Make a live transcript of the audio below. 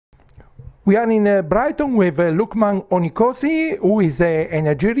We are in Brighton with Luqman Onikosi, who is a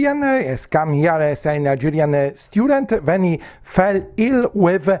Nigerian, has come here as a Nigerian student when he fell ill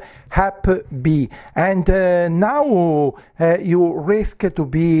with Hep B. And now you risk to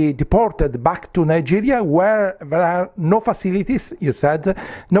be deported back to Nigeria, where there are no facilities, you said,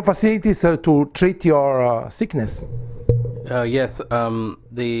 no facilities to treat your sickness. Yes,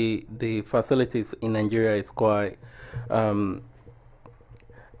 the facilities in Nigeria is quite...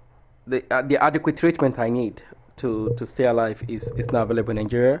 the adequate treatment I need to stay alive is not available in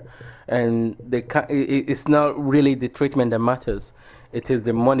Nigeria, and it's not really the treatment that matters. It is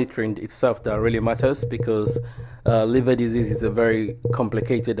the monitoring itself that really matters, because liver disease is a very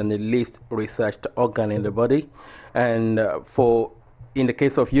complicated and the least researched organ in the body. And in the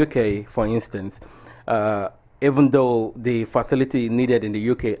case of UK, for instance, even though the facility needed in the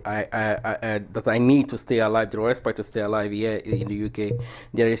UK, that I need to stay alive, the respect to stay alive here in the UK,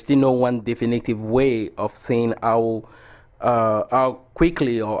 there is still no one definitive way of saying how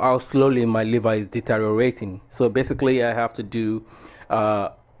quickly or how slowly my liver is deteriorating. So basically, I have to do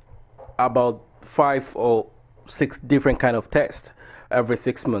about 5 or 6 different kind of tests every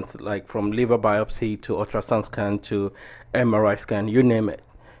 6 months, like from liver biopsy to ultrasound scan to MRI scan, you name it.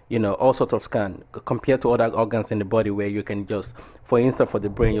 You know, all sorts of scan, compared to other organs in the body where you can just, for instance, for the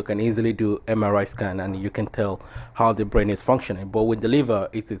brain, you can easily do MRI scan and you can tell how the brain is functioning. But with the liver,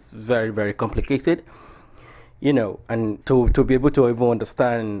 it is very, very complicated, you know, and to be able to even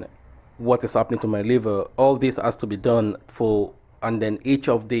understand what is happening to my liver, all this has to be done and then each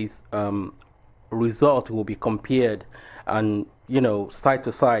of these results will be compared and, you know, side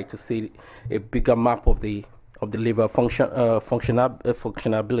to side to see a bigger map of the liver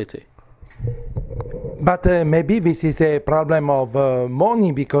functionability. But maybe this is a problem of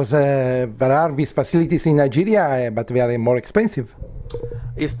money, because there are these facilities in Nigeria, but they are more expensive.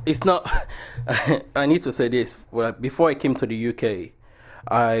 It's not. I need to say this. Well, before I came to the UK,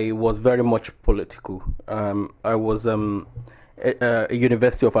 I was very much political. I was at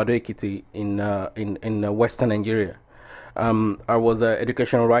University of Ado-Ekiti in Western Nigeria. I was an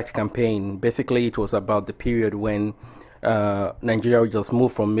educational rights campaign. Basically, it was about the period when Nigeria just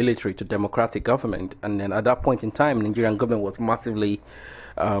moved from military to democratic government. And then at that point in time, Nigerian government was massively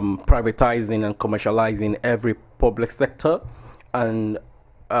privatizing and commercializing every public sector. And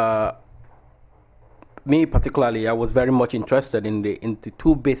me particularly, I was very much interested in the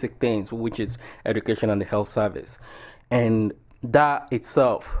 2 basic things, which is education and the health service. And that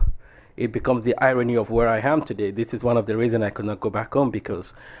itself, it becomes the irony of where I am today. This is one of the reasons I could not go back home,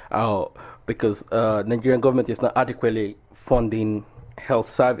 because Nigerian government is not adequately funding health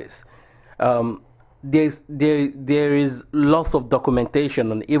service. There is lots of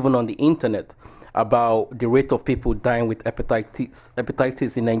documentation, even on the internet, about the rate of people dying with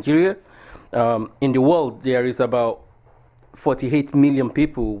hepatitis in Nigeria. In the world, there is about 48 million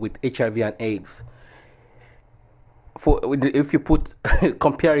people with HIV and AIDS. If you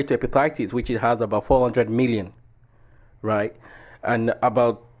compare it to hepatitis, which it has about 400 million, right, and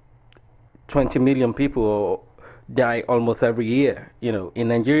about 20 million people die almost every year. You know, in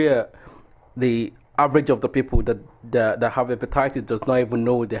Nigeria, the average of the people that have hepatitis does not even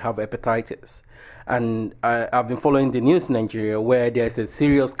know they have hepatitis. And I've been following the news in Nigeria, where there's a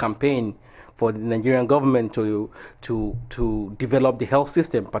serious campaign for the Nigerian government to develop the health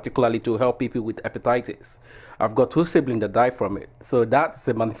system, particularly to help people with hepatitis. I've got 2 siblings that die from it. So that's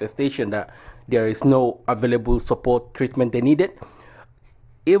a manifestation that there is no available support treatment they needed.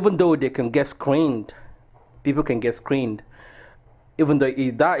 Even though they can get screened, people can get screened, even though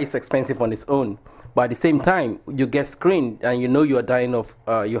that is expensive on its own. But at the same time, you get screened and you know you are dying of,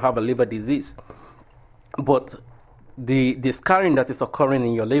 you have a liver disease. But the scarring that is occurring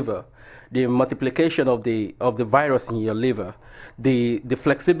in your liver, the multiplication of the virus in your liver, the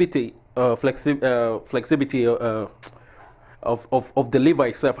flexibility of the liver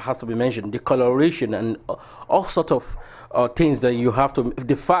itself has to be mentioned, the coloration and all sorts of things that you have to,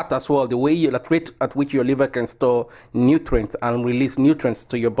 the fat as well, the way the rate at which your liver can store nutrients and release nutrients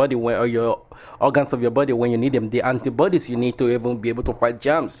to your body or your organs of your body when you need them, the antibodies you need to even be able to fight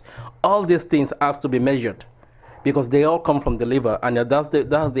germs. All these things has to be measured, because they all come from the liver, and that's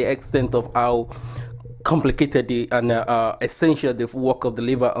the extent of how complicated and essential the work of the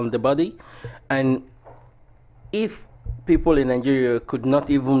liver on the body. And if people in Nigeria could not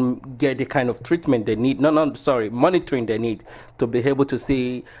even get the kind of treatment they need, monitoring they need to be able to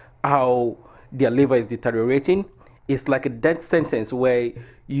see how their liver is deteriorating, it's like a death sentence where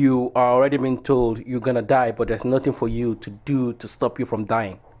you are already being told you're gonna die, but there's nothing for you to do to stop you from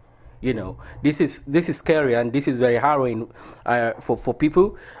dying. You know, this is scary, and this is very harrowing for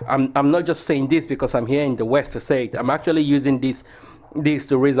people. I'm not just saying this because I'm here in the West to say it. I'm actually using this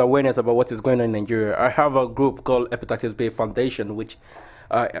to raise awareness about what is going on in Nigeria. I have a group called Hepatitis B Foundation, which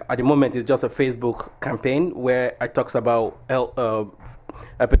at the moment is just a Facebook campaign where I talks about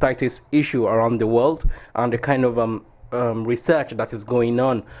hepatitis issue around the world and the kind of research that is going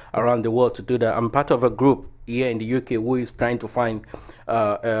on around the world to do that. I'm part of a group here in the UK who is trying to find,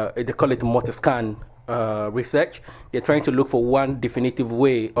 they call it multi-scan research. They're trying to look for one definitive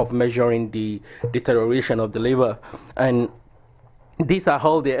way of measuring the deterioration of the liver. And these are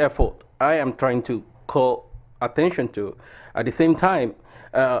all the effort I am trying to call attention to. At the same time,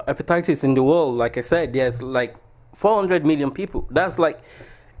 hepatitis in the world, like I said, there's like 400 million people. That's like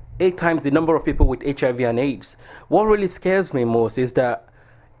 8 times the number of people with HIV and AIDS. What really scares me most is that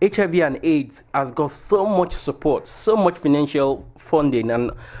HIV and AIDS has got so much support, so much financial funding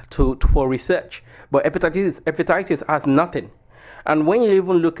and for research, but hepatitis has nothing. And when you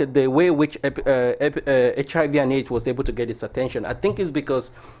even look at the way which HIV and AIDS was able to get its attention, I think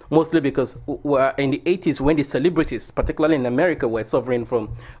it's mostly because in the 80s when the celebrities, particularly in America, were suffering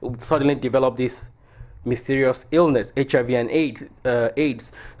from, suddenly developed this mysterious illness, HIV and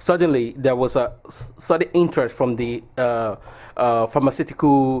AIDS. Suddenly there was a sudden interest from the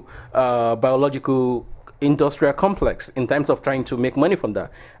pharmaceutical, biological industrial complex in terms of trying to make money from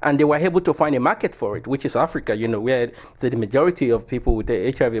that, and they were able to find a market for it, which is Africa, you know, where the majority of people with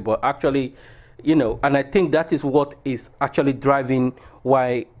the HIV. But actually, you know, and I think that is what is actually driving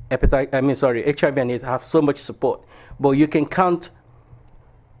why HIV and AIDS have so much support. But you can count,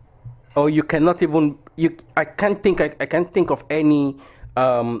 or you cannot even, I can't think of any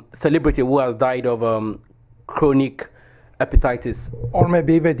celebrity who has died of chronic hepatitis. Or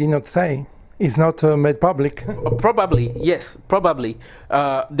maybe they did not say. It's not made public. Probably, yes, probably.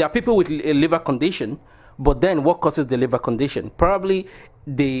 There are people with a liver condition, but then what causes the liver condition? Probably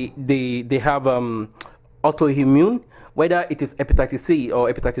they have autoimmune, whether it is hepatitis C or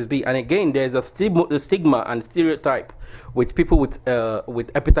hepatitis B. And again, there's a stigma and stereotype with people with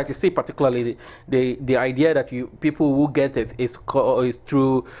hepatitis C, particularly the idea that people who get it is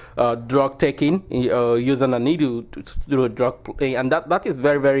through drug taking, using a needle to do a drug, and that is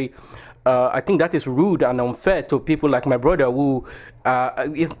very, very. I think that is rude and unfair to people like my brother, who I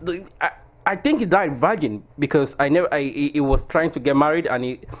think he died virgin because he was trying to get married,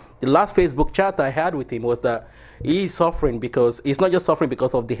 and the last Facebook chat I had with him was that he is suffering because he's not just suffering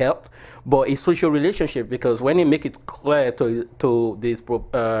because of the health, but his social relationship, because when he make it clear to this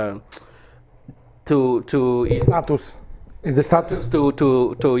to his status. Is the status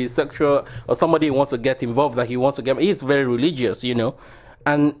to his sexual, or somebody who wants to get involved, that he wants to get, he's very religious, you know.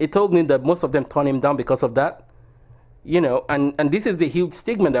 And it told me that most of them turn him down because of that, you know, and this is the huge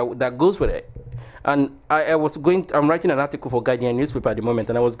stigma that goes with it. And I'm writing an article for Guardian newspaper at the moment,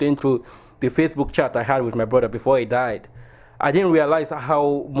 and I was going through the Facebook chat I had with my brother before he died. I didn't realize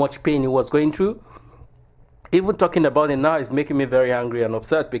how much pain he was going through. Even talking about it now is making me very angry and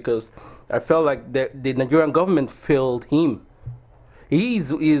upset, because I felt like the Nigerian government failed him. He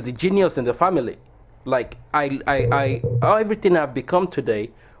is the genius in the family. Like everything I've become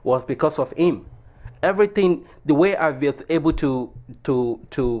today was because of him. Everything, the way I was able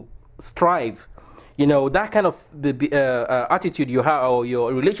to strive, you know, that kind of attitude you have, or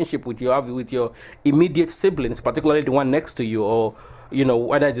your relationship with your immediate siblings, particularly the one next to you, or you know,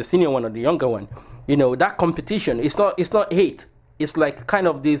 whether it's the senior one or the younger one, you know, that competition. It's not hate. It's like kind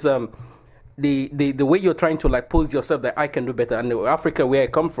of this the way you're trying to like pose yourself that I can do better. And in Africa, where I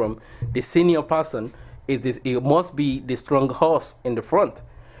come from, the senior person is this. It must be the strong horse in the front,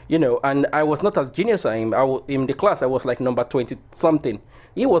 you know. And I was not as genius as him. In the class, I was like number 20 something.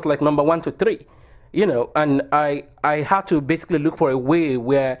 He was like number 1 to 3, you know. And I had to basically look for a way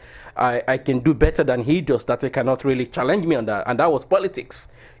where I can do better than he does, that they cannot really challenge me on that. And that was politics,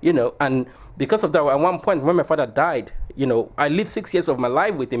 you know. And because of that, at one point when my father died, you know, I lived 6 years of my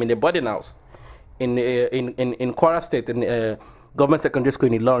life with him in a boarding house in Kwara State, in government secondary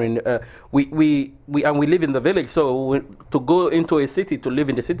school in Ilorin. We live in the village, so to go into a city, to live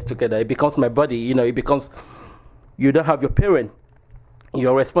in the city together, it becomes my buddy. You know, it becomes, you don't have your parent,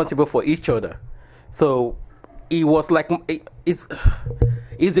 you're responsible for each other. So he was like, he's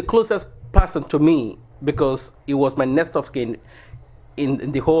the closest person to me, because he was my next of kin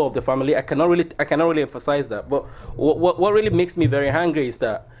in the whole of the family. I cannot really emphasize that. But what really makes me very angry is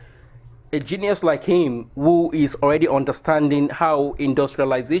that a genius like him, who is already understanding how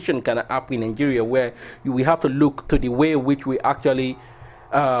industrialization can happen in Nigeria, where we have to look to the way which we actually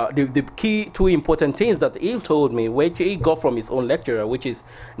the key two important things that he told me, which he got from his own lecturer, which is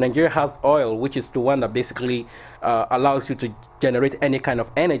Nigeria has oil, which is the one that basically allows you to generate any kind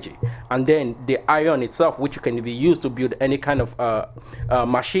of energy, and then the iron itself, which can be used to build any kind of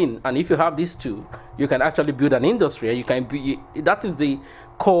machine. And if you have these two, you can actually build an industry, and you can be, that is the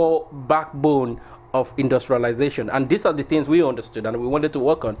core backbone of industrialization. And these are the things we understood and we wanted to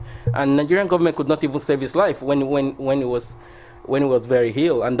work on. And Nigerian government could not even save his life when it was very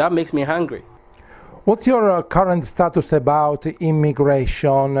ill, and that makes me angry. What's your current status about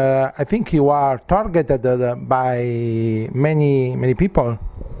immigration? I think you are targeted by many people.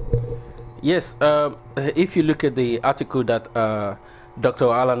 Yes, if you look at the article that Dr.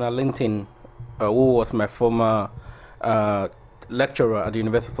 Alana Linton, who was my former lecturer at the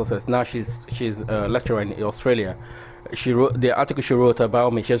University of Sussex, now she's a lecturer in Australia. She wrote the article she wrote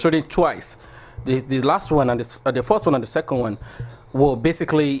about me. She has written it twice. The last one and the first one and the second one were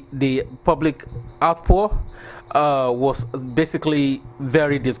basically the public outpour was basically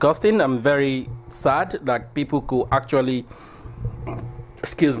very disgusting and very sad that people could actually,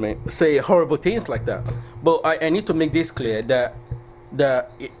 excuse me, say horrible things like that. But I need to make this clear that the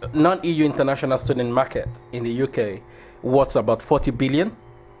non-EU international student market in the UK worth about 40 billion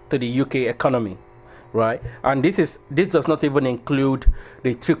to the UK economy, right? And this does not even include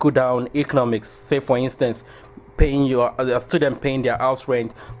the trickle-down economics. Say, for instance, paying a student paying their house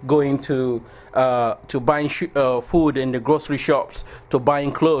rent, going to buying food in the grocery shops, to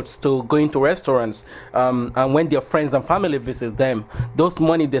buying clothes, to going to restaurants, and when their friends and family visit them, those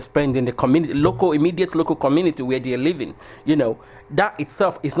money they spend in the community, immediate local community where they are living, you know, that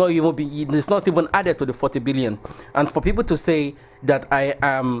itself is not even added to the 40 billion. And for people to say that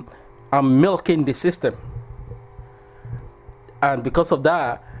I'm milking the system, and because of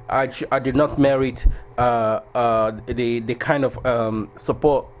that, I did not merit the kind of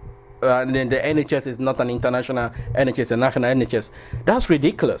support. And then the NHS is not an international NHS, a national NHS. That's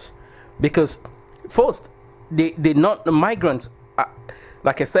ridiculous, because first, the migrants,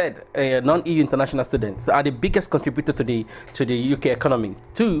 like I said, non-EU international students are the biggest contributor to the UK economy.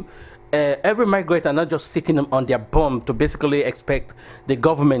 Two, every migrant are not just sitting on their bum to basically expect the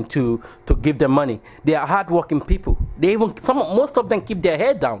government to give them money. They are hardworking people. Most of them keep their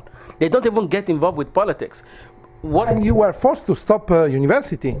head down. They don't even get involved with politics. And you were forced to stop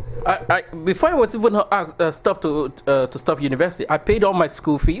university. Before I was even stopped to stop university, I paid all my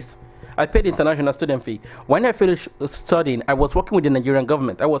school fees. I paid the international student fee. When I finished studying, I was working with the Nigerian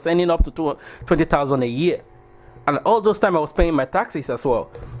government. I was earning up to 20,000 a year. And all those time I was paying my taxes as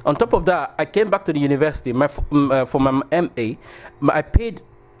well. On top of that, I came back to the university for my MA. I paid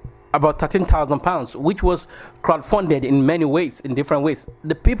about £13,000, which was crowdfunded in many ways, in different ways.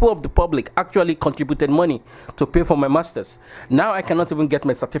 The people of the public actually contributed money to pay for my master's. Now I cannot even get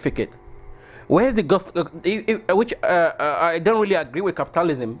my certificate. Where's the I don't really agree with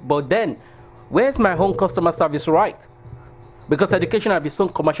capitalism, but then where's my home customer service right? Because education has been so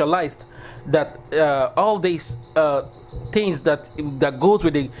commercialized that all these things that goes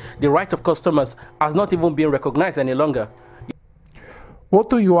with the right of customers has not even been recognized any longer. What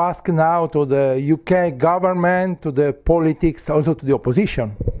do you ask now to the UK government, to the politics, also to the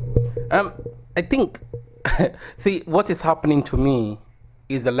opposition? I think, see, what is happening to me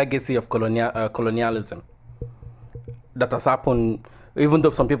is a legacy of colonialism that has happened. Even though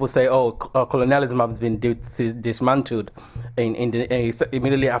some people say, "Oh, colonialism has been dismantled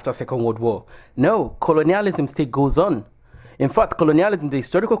immediately after Second World War," no, colonialism still goes on. In fact, colonialism, the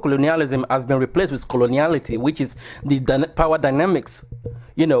historical colonialism, has been replaced with coloniality, which is the power dynamics.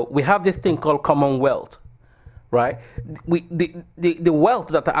 You know, we have this thing called Commonwealth, right? The wealth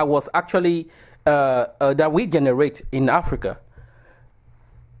that I was actually that we generate in Africa,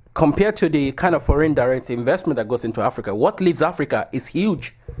 compared to the kind of foreign direct investment that goes into Africa, what leaves Africa is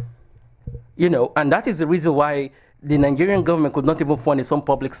huge. You know, and that is the reason why the Nigerian government could not even fund its own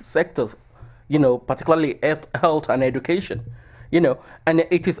public sectors, you know, particularly health and education, you know, and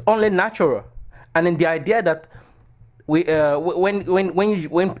it is only natural. And in the idea that when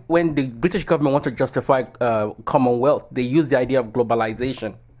the British government wants to justify Commonwealth, they use the idea of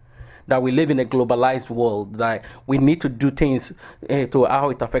globalization. That we live in a globalized world, that we need to do things to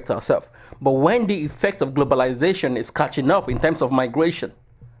how it affects ourselves. But when the effect of globalization is catching up in terms of migration,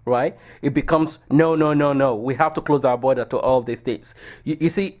 right, it becomes, no, we have to close our border to all these states. You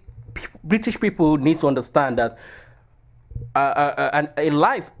see, British people need to understand that a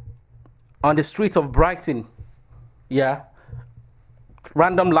life on the streets of Brighton, yeah,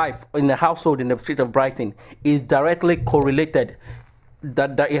 random life in a household in the street of Brighton is directly correlated,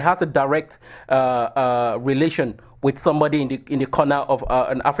 that it has a direct relation with somebody in the corner of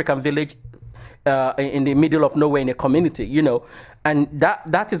an African village in the middle of nowhere in a community, you know, and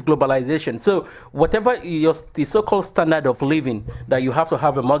that is globalization. So whatever the so-called standard of living, that you have to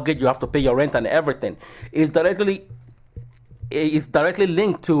have a mortgage, you have to pay your rent and everything, is directly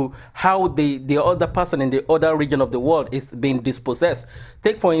linked to how the other person in the other region of the world is being dispossessed.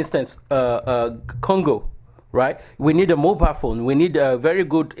 Take, for instance, Congo, right? We need a mobile phone. We need very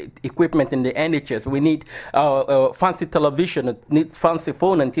good equipment in the NHS. We need fancy television. It needs fancy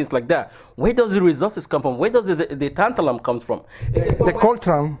phone and things like that. Where does the resources come from? Where does the tantalum comes from? The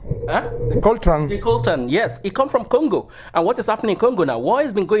coltan. Huh? The coltan. The coltan, yes. It comes from Congo. And what is happening in Congo now? War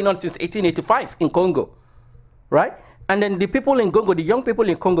has been going on since 1885 in Congo, right? And then the people in Congo, the young people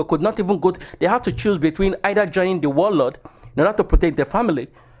in Congo could not even go. They had to choose between either joining the warlord in order to protect their family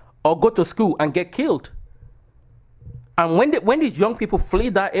or go to school and get killed. And when these young people flee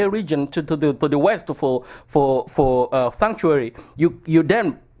that region to the west for sanctuary, you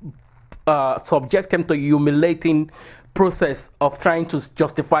then subject them to a humiliating process of trying to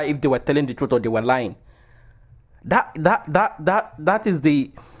justify if they were telling the truth or they were lying. That is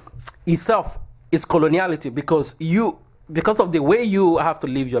the itself is coloniality, because of the way you have to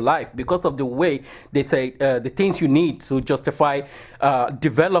live your life, because of the way they say the things you need to justify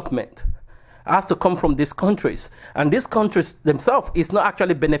development has to come from these countries, and these countries themselves is not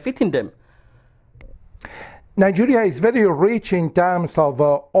actually benefiting them. Nigeria is very rich in terms of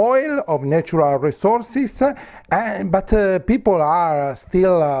oil, of natural resources, but people are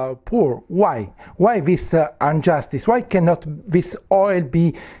still poor. Why? Why this injustice? Why cannot this oil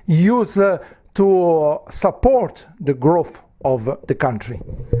be used to support the growth of the country?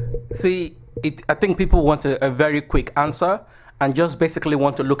 See, I think people want a very quick answer and just basically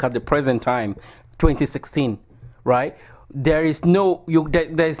want to look at the present time, 2016, right? There is no, like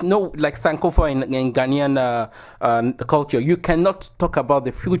Sankofa in Ghanaian culture. You cannot talk about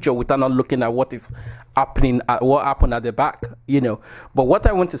the future without not looking at what is happening, what happened at the back, you know. But what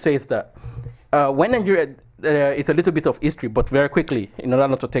I want to say is that when Nigeria, it's a little bit of history, but very quickly, in order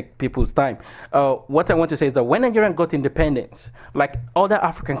not to take people's time. What I want to say is that when Nigeria got independence, like other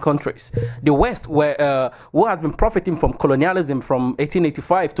African countries, the West, who has been profiting from colonialism from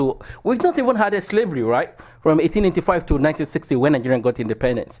 1885 to, we've not even had a slavery, right? From 1885 to 1960, when Nigeria got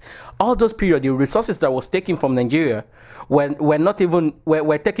independence. All those periods, the resources that was taken from Nigeria were not even,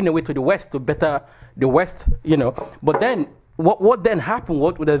 were taken away to the West to better the West, you know. But then, what then happened,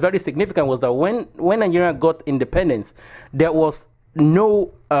 what was very significant, was that when Nigeria got independence, there was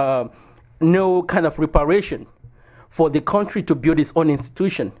no kind of reparation for the country to build its own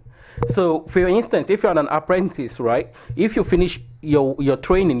institution. So, for instance, if you're an apprentice, right, if you finish your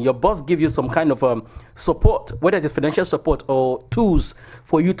training, your boss gives you some kind of support, whether it's financial support or tools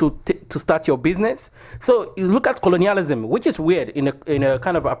for you to start your business. So, you look at colonialism, which is weird in a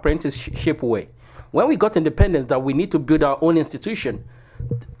kind of apprenticeship way. When we got independence, that we need to build our own institution,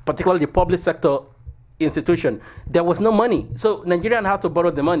 particularly the public sector institution, there was no money. So Nigerians had to borrow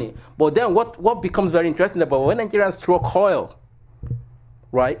the money. But then what becomes very interesting about when Nigerians struck oil,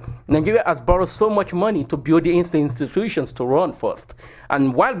 right? Nigeria has borrowed so much money to build the institutions to run first.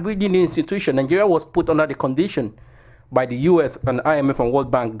 And while building the institution, Nigeria was put under the condition by the US and IMF and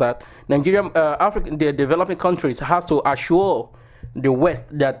World Bank that Nigeria, the developing countries has to assure the West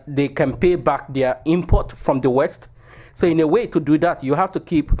that they can pay back their import from the West. So in a way to do that, you have to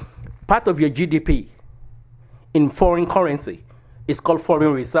keep part of your GDP in foreign currency. It's called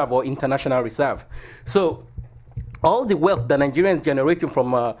foreign reserve or international reserve. So all the wealth that Nigerians generating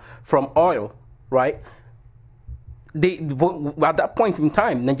from oil, right? At that point in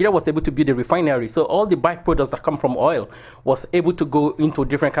time, Nigeria was able to build a refinery, so all the byproducts that come from oil was able to go into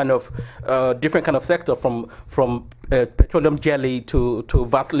different kind of sector, from petroleum jelly to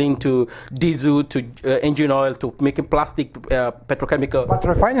Vaseline to diesel to engine oil to making plastic, petrochemical. But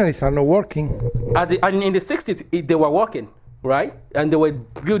refineries are not working. And in the 60s, they were working. Right, and they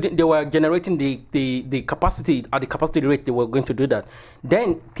were generating the capacity at the capacity rate they were going to do that.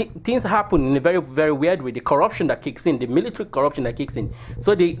 Then things happen in a very, very weird way. The corruption that kicks in, the military corruption that kicks in.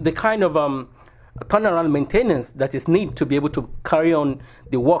 So the kind of turnaround maintenance that is needed to be able to carry on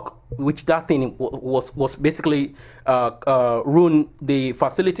the work, which that thing was basically ruin the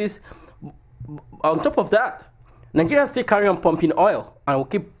facilities. On top of that, Nigeria still carry on pumping oil and will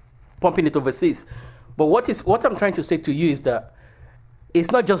keep pumping it overseas. But what I'm trying to say to you is that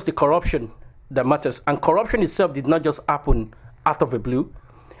it's not just the corruption that matters. And corruption itself did not just happen out of the blue.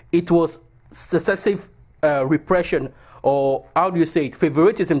 It was successive repression, or how do you say it,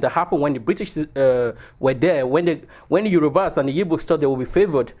 favoritism that happened when the British were there, when the Yorubas and the Igbos thought they would be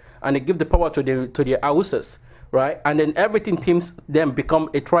favored, and they give the power to the Hausas, right? And then everything seems then become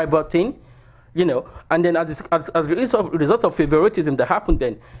a tribal thing, you know, and then as a result of favoritism that happened,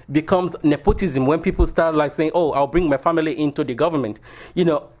 then becomes nepotism when people start like saying, oh, I'll bring my family into the government. You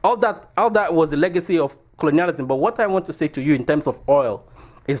know, all that was the legacy of colonialism. But what I want to say to you in terms of oil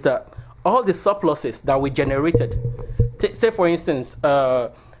is that all the surpluses that we generated, say for instance,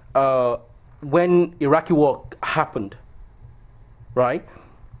 when Iraqi war happened, right?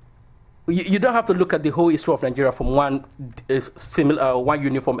 You don't have to look at the whole history of Nigeria from one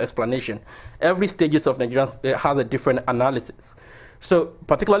uniform explanation. Every stages of Nigeria has a different analysis. So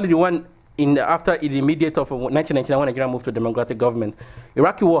particularly the one after the immediate of 1999 when Nigeria moved to democratic government,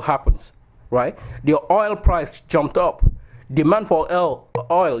 Iraqi war happens, right? The oil price jumped up. Demand for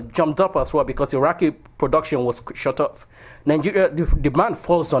oil jumped up as well because Iraqi production was shut off. Nigeria, the demand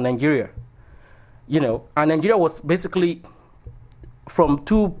falls on Nigeria, you know, and Nigeria was basically from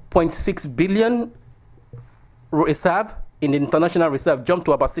 2.6 billion reserve in the international reserve jumped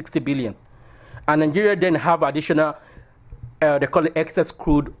to about 60 billion. And Nigeria then have additional, they call it excess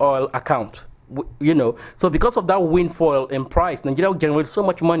crude oil account, you know. So because of that windfall in price, Nigeria generated so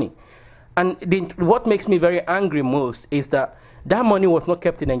much money. And what makes me very angry most is that that money was not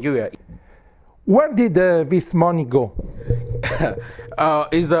kept in Nigeria. Where did this money go?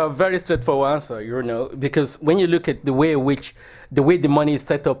 It's a very straightforward answer, you know, because when you look at the way the money is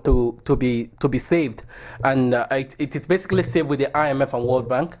set up to be saved, and it is basically saved with the IMF and World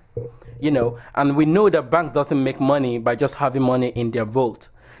Bank, you know, and we know that banks doesn't make money by just having money in their vault.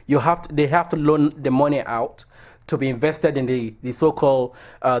 They have to loan the money out to be invested in the so-called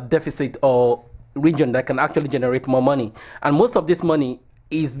deficit or region that can actually generate more money, and most of this money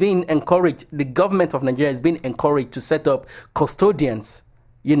is being encouraged. The government of Nigeria is being encouraged to set up custodians,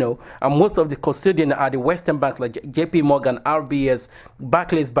 you know, and most of the custodians are the Western banks like JP Morgan, RBS,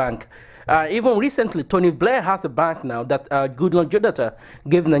 Barclays Bank. Even recently, Tony Blair has a bank now that Goodluck Jonathan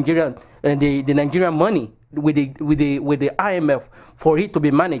gave Nigeria the Nigerian money with the IMF for it to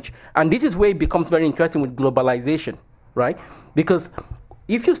be managed. And this is where it becomes very interesting with globalization, right? Because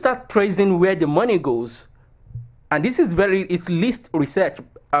if you start tracing where the money goes, and this is it's least research.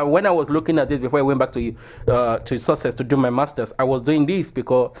 When I was looking at this before I went back to Sussex to do my master's, I was doing this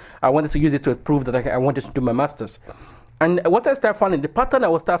because I wanted to use it to prove that I wanted to do my master's. And what I started finding, the pattern I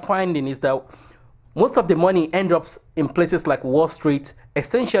was start finding is that most of the money ends up in places like Wall Street,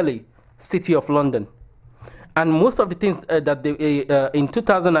 essentially City of London. And most of the things that in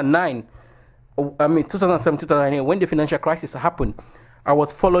 2009, I mean 2007, 2008, when the financial crisis happened, I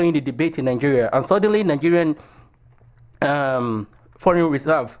was following the debate in Nigeria, and suddenly Nigerian foreign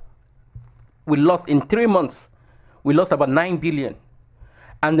reserve, we lost in 3 months. We lost about 9 billion,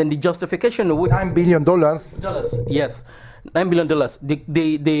 and then the justification $9 billion. Yes, $9 billion.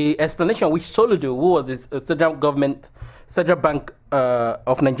 The explanation which Soludo, who was the central bank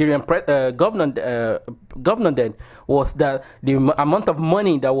of Nigerian governor then, was that the amount of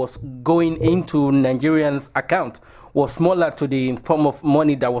money that was going into Nigerians' account was smaller to the form of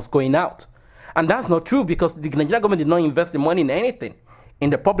money that was going out. And that's not true because the Nigerian government did not invest the money in anything in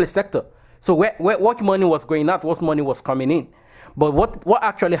the public sector. So what money was going out, what money was coming in. But what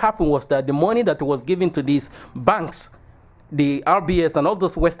actually happened was that the money that was given to these banks, the RBS and all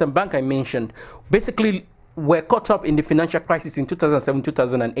those Western banks I mentioned, basically were caught up in the financial crisis in 2007,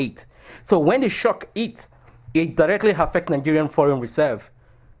 2008. So when the shock hit, it directly affects Nigerian foreign reserve.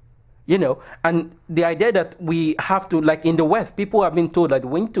 You know, and the idea that we have to, like in the West, people have been told that the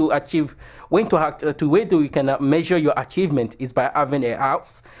way we can measure your achievement is by having a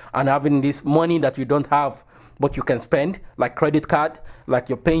house and having this money that you don't have, but you can spend, like credit card, like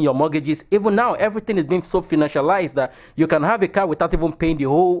you're paying your mortgages. Even now, everything is being so financialized that you can have a car without even paying the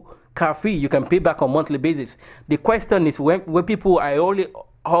whole car fee. You can pay back on a monthly basis. The question is when people, I only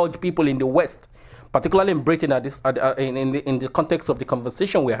urge people in the West, particularly in Britain, in the context of the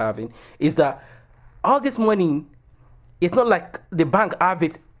conversation we're having, is that all this money, it's not like the bank have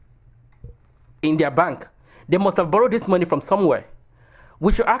it in their bank. They must have borrowed this money from somewhere.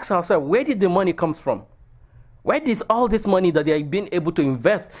 We should ask ourselves, where did the money come from? Where is all this money that they have been able to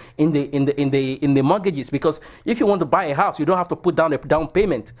invest in the mortgages? Because if you want to buy a house, you don't have to put down a down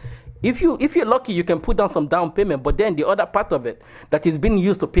payment. If you're lucky, you can put down some down payment, but then the other part of it that is being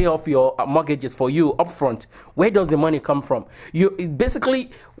used to pay off your mortgages for you upfront, where does the money come from? Basically,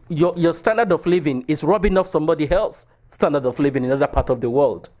 your standard of living is robbing off somebody else's standard of living in another part of the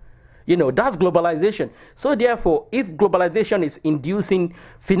world. You know, that's globalization. So therefore, if globalization is inducing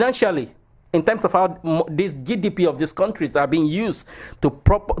financially, in terms of how this GDP of these countries are being used to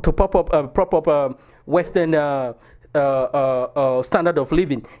prop up Western standard of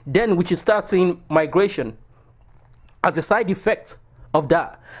living, then we should start seeing migration as a side effect of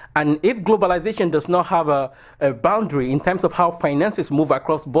that. And if globalization does not have a boundary in terms of how finances move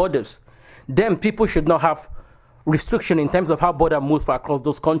across borders, then people should not have restriction in terms of how border moves across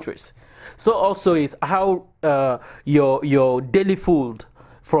those countries. So also is how your daily food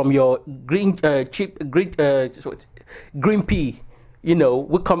from your green pea, you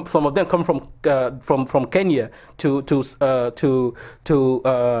know, some of them come from Kenya to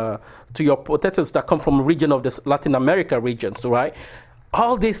your potatoes that come from a region of the Latin America regions, right?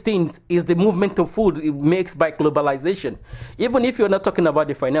 All these things is the movement of food it makes by globalization. Even if you're not talking about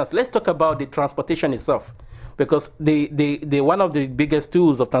the finance, let's talk about the transportation itself, because the one of the biggest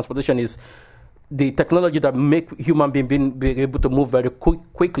tools of transportation is the technology that make human being be able to move very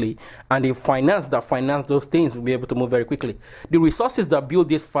quickly, and the finance that finance those things will be able to move very quickly. The resources that build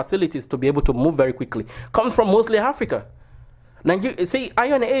these facilities to be able to move very quickly comes from mostly Africa. Nigeria, say,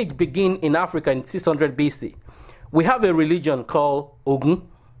 Iron Age began in Africa in 600 BC. We have a religion called Ogun,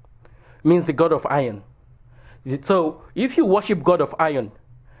 means the god of iron. So if you worship god of iron,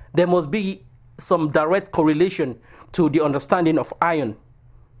 there must be some direct correlation to the understanding of iron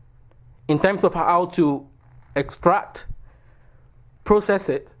in terms of how to extract, process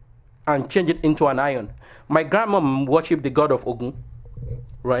it, and change it into an iron. My grandmom worshipped the god of Ogun,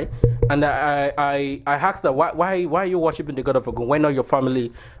 right? And I asked her, why are you worshiping the god of Ogun? Why not your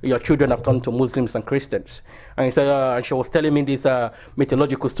family, your children have turned to Muslims and Christians? And she was telling me this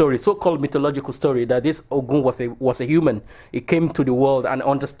mythological story, so-called mythological story, that this Ogun was a human. It came to the world and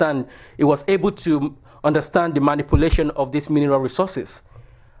it was able to understand the manipulation of these mineral resources.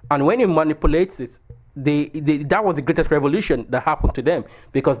 And when it manipulates it, that was the greatest revolution that happened to them,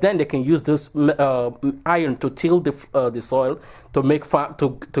 because then they can use this iron to till the soil, to make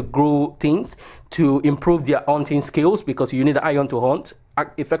to grow things, to improve their hunting skills, because you need iron to hunt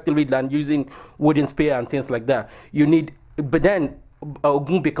effectively than using wooden spear and things like that. But then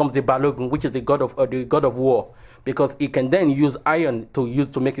Ogun becomes the Balogun, which is the god of war, because he can then use iron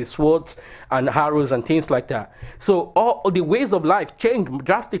to make his swords and arrows and things like that. So all the ways of life change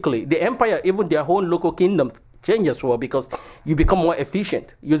drastically. The empire, even their own local kingdoms, change as well, because you become more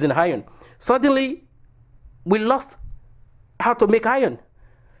efficient using iron. Suddenly, we lost how to make iron.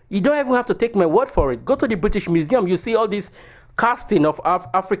 You don't even have to take my word for it. Go to the British Museum, you see all these casting of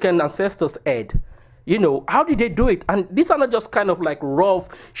African ancestors' head. You know, how did they do it? And these are not just kind of like rough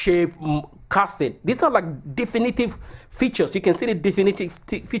shape casting. These are like definitive features. You can see the definitive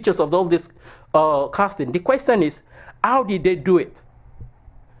features of all this casting. The question is, how did they do it?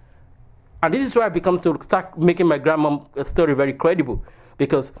 And this is why I become to start making my grandmom's story very credible,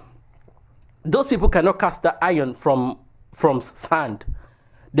 because those people cannot cast the iron from sand.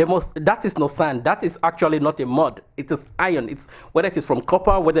 That is not sand. That is actually not a mud. It is iron. It's whether it is from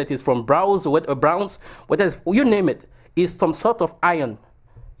copper, whether it is from browns, whether it's, you name it, is some sort of iron,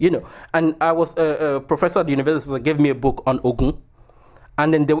 you know. And I was a professor at the university that gave me a book on Ogun,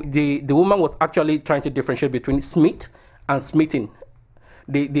 and then the woman was actually trying to differentiate between smith and smithing.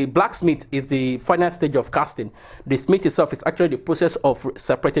 The blacksmith is the final stage of casting. The smith itself is actually the process of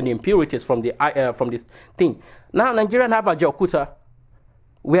separating the impurities from this thing. Now Nigerians have a Ajaokuta,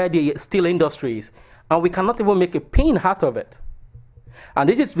 where the steel industry is, and we cannot even make a pin out of it. And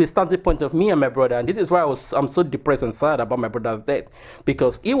this is the starting point of me and my brother, and this is why I'm so depressed and sad about my brother's death,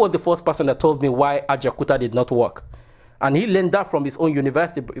 because he was the first person that told me why Ajaokuta did not work. And he learned that from his own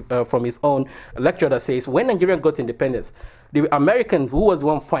university, from his own lecturer that says, when Nigeria got independence, the Americans, who was the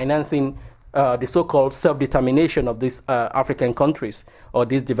one financing the so-called self-determination of these African countries, or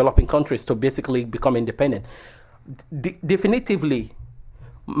these developing countries, to basically become independent, definitively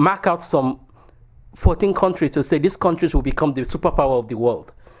mark out some 14 countries to say these countries will become the superpower of the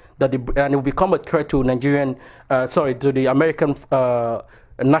world, and it will become a threat to to the American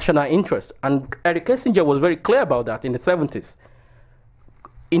national interest. And Eric Kissinger was very clear about that in the 70s,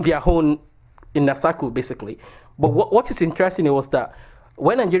 in Nasaku, basically. But what is interesting was that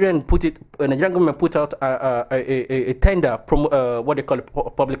when Nigerian government put out a tender, what they call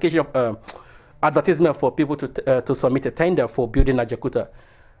it, publication of advertisement for people to submit a tender for building Ajaokuta,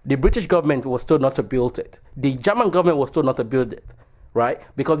 the British government was told not to build it. The German government was told not to build it, right?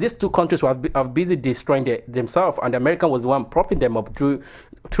 Because these two countries were busy destroying themselves, and the American was the one propping them up through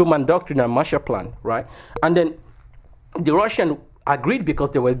Truman Doctrine and Marshall Plan, right? And then the Russian agreed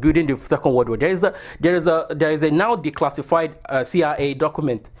because they were building the Second World War. There is a now declassified CIA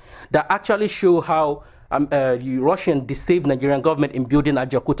document that actually show how the Russian deceived Nigerian government in building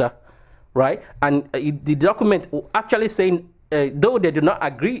Ajaokuta, right? And the document actually saying, though they do not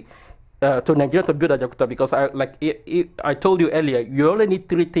agree to Nigeria to build Ajaokuta, because I told you earlier, you only need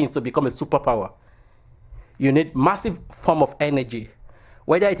 3 things to become a superpower. you need massive form of energy,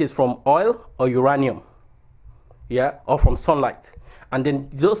 whether it is from oil or uranium, yeah, or from sunlight. And then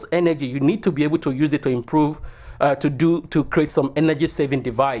those energy, you need to be able to use it to improve, to create some energy saving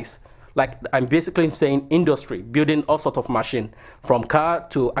device. Like I'm basically saying industry, building all sorts of machine, from car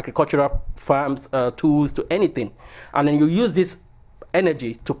to agricultural farms, tools to anything. And then you use this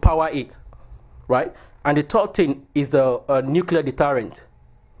energy to power it, right? And the third thing is the nuclear deterrent.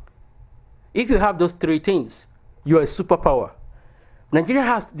 If you have those three things, you are a superpower. Nigeria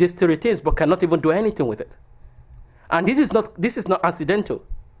has these three things but cannot even do anything with it. And this is not accidental.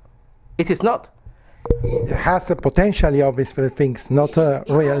 It is not. It has a potential of these things, not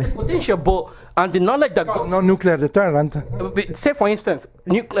real. Potential, but and the knowledge that goes. No nuclear deterrent. Say for instance,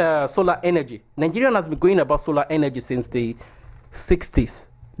 nuclear solar energy. Nigeria has been going about solar energy since the 60s.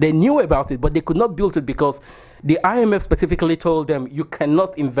 They knew about it, but they could not build it because the IMF specifically told them you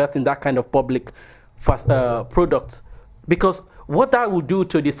cannot invest in that kind of public products, because what that will do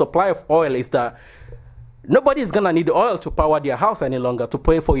to the supply of oil is that nobody is going to need oil to power their house any longer, to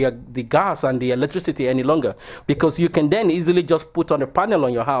pay for the gas and the electricity any longer, because you can then easily just put on a panel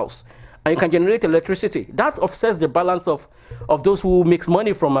on your house and you can generate electricity. That offsets the balance of those who makes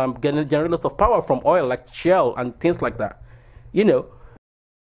money from generators of power from oil, like Shell and things like that, you know.